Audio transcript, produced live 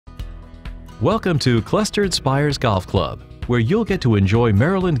Welcome to Clustered Spires Golf Club, where you'll get to enjoy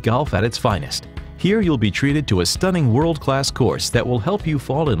Maryland golf at its finest. Here you'll be treated to a stunning world-class course that will help you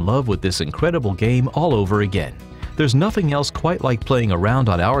fall in love with this incredible game all over again. There's nothing else quite like playing around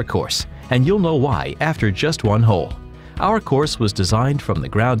on our course, and you'll know why after just one hole. Our course was designed from the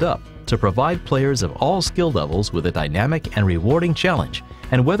ground up to provide players of all skill levels with a dynamic and rewarding challenge.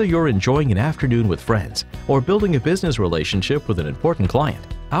 And whether you're enjoying an afternoon with friends or building a business relationship with an important client,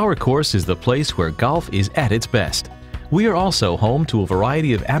 our course is the place where golf is at its best. We are also home to a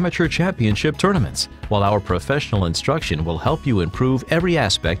variety of amateur championship tournaments, while our professional instruction will help you improve every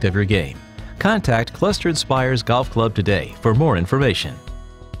aspect of your game. Contact Clustered Spires Golf Club today for more information.